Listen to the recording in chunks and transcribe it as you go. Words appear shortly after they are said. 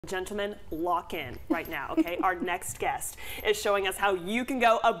Gentlemen, lock in right now, okay? Our next guest is showing us how you can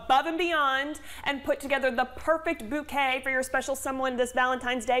go above and beyond and put together the perfect bouquet for your special someone this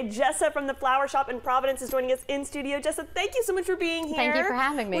Valentine's Day. Jessa from the Flower Shop in Providence is joining us in studio. Jessa, thank you so much for being here. Thank you for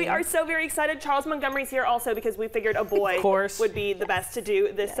having me. We are so very excited. Charles Montgomery's here also because we figured a boy would be the best to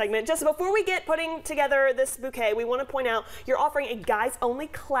do this segment. Jessa, before we get putting together this bouquet, we want to point out you're offering a guys-only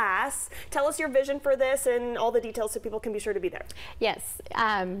class. Tell us your vision for this and all the details so people can be sure to be there. Yes.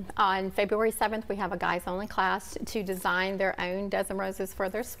 On February 7th, we have a guys-only class to design their own dozen roses for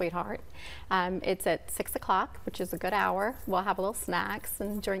their sweetheart. It's at 6 o'clock, which is a good hour. We'll have a little snacks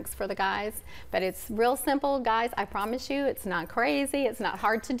and drinks for the guys, but it's real simple, guys. I promise you, it's not crazy. It's not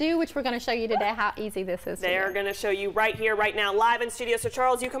hard to do, which we're going to show you today how easy this is. They're going to show you right here, right now, live in studio. So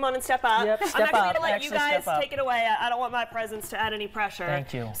Charles, you come on and step up. Yep, I'm not going to let you guys take it away. I don't want my presence to add any pressure.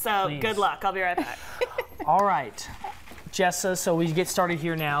 Thank you. So good luck. I'll be right back. All right. Jessa, so we get started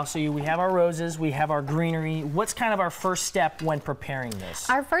here now. So we have our roses, we have our greenery. What's kind of our first step when preparing this?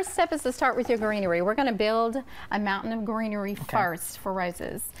 Our first step is to start with your greenery. We're going to build a mountain of greenery first for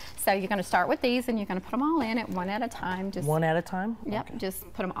roses. So you're going to start with these and you're going to put them all in it one at a time. Just, one at a time? Yep, okay. Just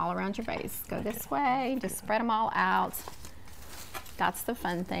put them all around your vase. Go this way, just spread them all out. That's the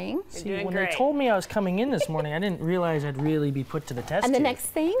fun thing. See, when they told me I was coming in this morning, I didn't realize I'd really be put to the test. And the next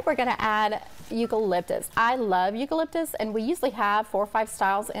thing, we're going to add eucalyptus. I love eucalyptus, and we usually have 4 or 5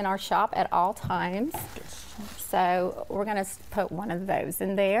 styles in our shop at all times. So we're going to put one of those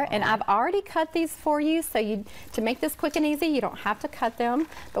in there. And I've already cut these for you, so to make this quick and easy, you don't have to cut them.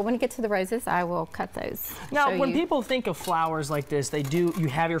 But when you get to the roses, I will cut those. Now, when people think of flowers like this, you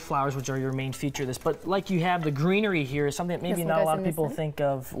have your flowers, which are your main feature of this, but like you have the greenery here is something that maybe not a lot of people think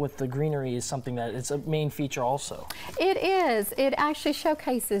of with the greenery is something that it's a main feature also. It is. It actually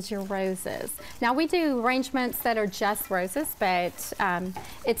showcases your roses. Now, we do arrangements that are just roses, but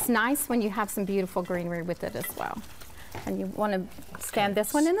it's nice when you have some beautiful greenery with it as well. And you want to stand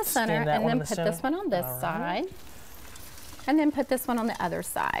this one in the center and then put this one on this side. And then put this one on the other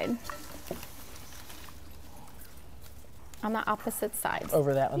side. On the opposite side.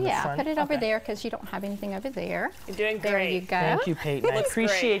 Over that one, yeah, put it over there because you don't have anything over there. You're doing great. There you go. Thank you, Peyton. I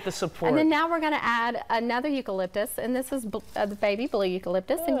appreciate the support. And then now we're going to add another eucalyptus, and this is the baby blue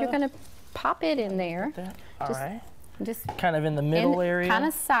eucalyptus, and you're going to pop it in there. All right. Just kind of in the middle area? Kind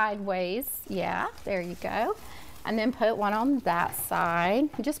of sideways. Yeah, there you go. And then put one on that side.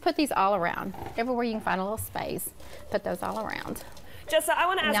 Just put these all around. Everywhere you can find a little space, put those all around. Jessa, I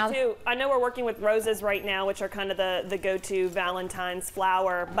want to ask too, I know we're working with roses right now, which are kind of the go-to Valentine's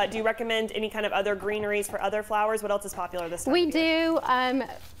flower, but do you recommend any kind of other greeneries for other flowers? What else is popular this time? We do.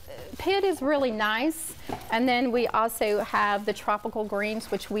 Pit is really nice, and then we also have the tropical greens,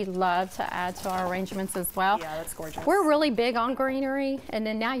 which we love to add to our arrangements as well. Yeah, that's gorgeous. We're really big on greenery, and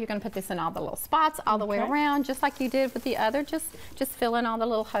then now you're going to put this in all the little spots all the way around, just like you did with the other. Just fill in all the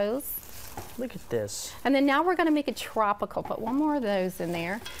little holes. Look at this. And then now we're going to make it tropical. Put one more of those in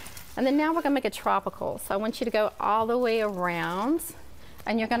there. And then now we're going to make it tropical. So I want you to go all the way around,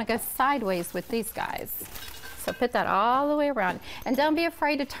 and you're going to go sideways with these guys. So put that all the way around. And don't be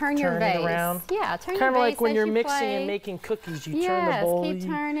afraid to turn your vase. Turn it around. Yeah, turn your vase. Kind of like when you're mixing play. and making cookies, you turn the bowl. Yes,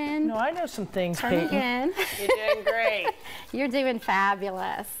 keep turning. No, I know some things, Turn Peyton. again. You're doing great. You're doing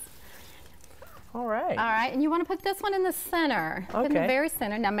fabulous. All right. All right, and you want to put this one in the center. Okay. In the very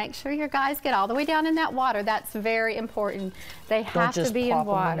center. Now make sure your guys get all the way down in that water. That's very important. They have to be in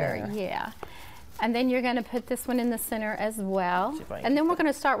water. Yeah. And then you're going to put this one in the center as well. And then we're going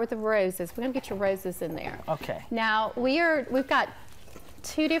to start with the roses. We're going to get your roses in there. Okay. Now we've got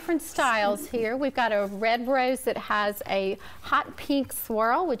 2 different styles here. We've got a red rose that has a hot pink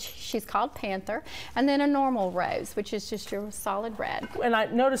swirl, which she's called Panther, and then a normal rose, which is just your solid red. And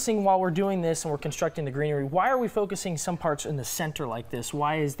I'm noticing while we're doing this and we're constructing the greenery, why are we focusing some parts in the center like this?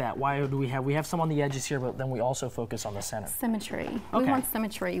 Why is that? Why do we have some on the edges here, but then we also focus on the center? Symmetry. Okay. We want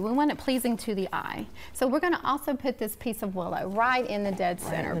symmetry. We want it pleasing to the eye. So we're going to also put this piece of willow right in the dead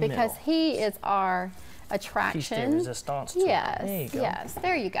center because he is our attraction. Piece de resistance. Yes, there you go. yes,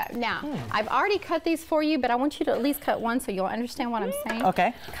 there you go. Now, I've already cut these for you, but I want you to at least cut one so you'll understand what I'm saying.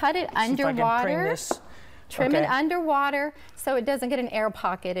 Okay. Cut it underwater. Trim it underwater so it doesn't get an air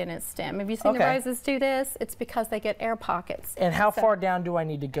pocket in its stem. Have you seen the roses do this? It's because they get air pockets. And how far down do I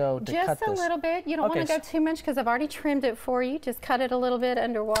need to go to cut this? Just a little bit. You don't want to go too much because I've already trimmed it for you. Just cut it a little bit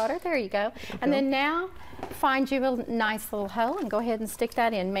underwater. There you go. And then now find you a nice little hole and go ahead and stick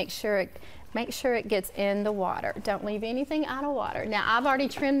that in. Make sure it Make sure it gets in the water. Don't leave anything out of water. Now, I've already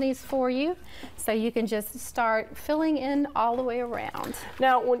trimmed these for you, so you can just start filling in all the way around.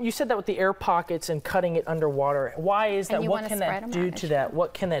 Now, when you said that with the air pockets and cutting it underwater, why is that? What can that do to that?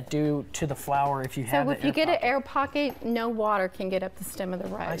 What can that do to the flower if you have So if you get an air pocket, no water can get up the stem of the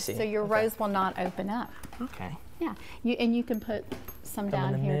rose. I see. So your rose will not open up. Okay. Yeah, and you can put some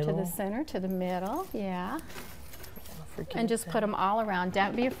down here to the center, to the middle, yeah. And just put them all around.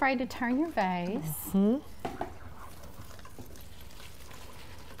 Don't be afraid to turn your vase.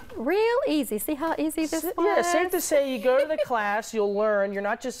 Real easy. See how easy this was? Yeah, safe to say, you go to the class, you'll learn. You're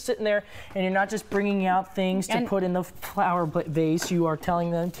not just sitting there and you're not just bringing out things to put in the flower vase. You are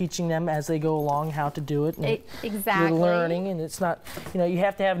telling them, teaching them as they go along how to do it. And exactly. You're learning, and it's not, you know, you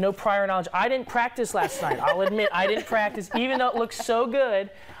have to have no prior knowledge. I didn't practice last night. I'll admit, I didn't practice. Even though it looks so good,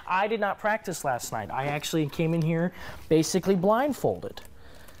 I did not practice last night. I actually came in here basically blindfolded.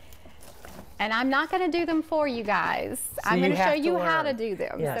 And I'm not going to do them for you guys. So I'm going to show you how to do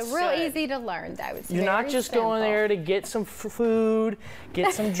them. Yes. So real easy to learn, though. It's You're not just going there to get some food,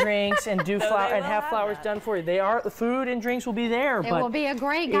 get some drinks, and do and have flowers done for you. The food and drinks will be there. It will be a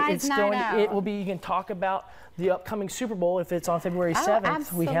great guys' night out. It will be. You can talk about the upcoming Super Bowl if it's on February 7th.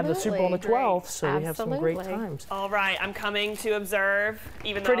 Absolutely. We have the Super Bowl on the 12th, so we have some great Absolutely. times. All right, I'm coming to observe,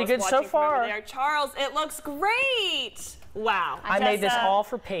 even though Pretty I was good so watching from over far. there. Charles, it looks great. Wow. I made this all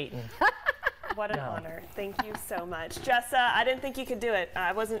for Peyton. What an honor. Thank you so much. Jessa, I didn't think you could do it.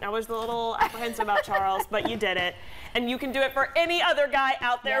 I was a little apprehensive about Charles, but you did it. And you can do it for any other guy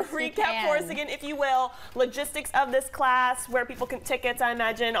out there. Yes, Recap for us again, if you will, logistics of this class, where people can, tickets, I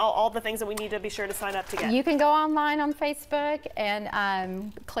imagine, all the things that we need to be sure to sign up to get. You can go online on Facebook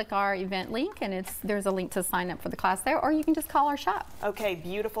and click our event link, and there's a link to sign up for the class there, or you can just call our shop. Okay,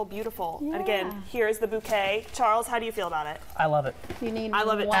 beautiful, beautiful. Yeah. And again, here's the bouquet. Charles, how do you feel about it? I love it. You need I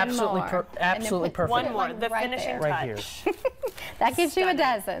love it. one Absolutely, more. absolutely perfect. One more, the right finishing there. touch. Right here. That gives you a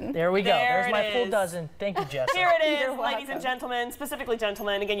dozen. There we go. There There's my it full is. dozen. Thank you, Jessa. Here it is, You're ladies and welcome. gentlemen, specifically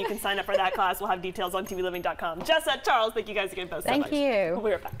gentlemen. Again, you can sign up for that class. We'll have details on tvliving.com. Jessa, Charles, thank you guys again both so much. Thank you. We'll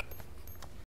be right back.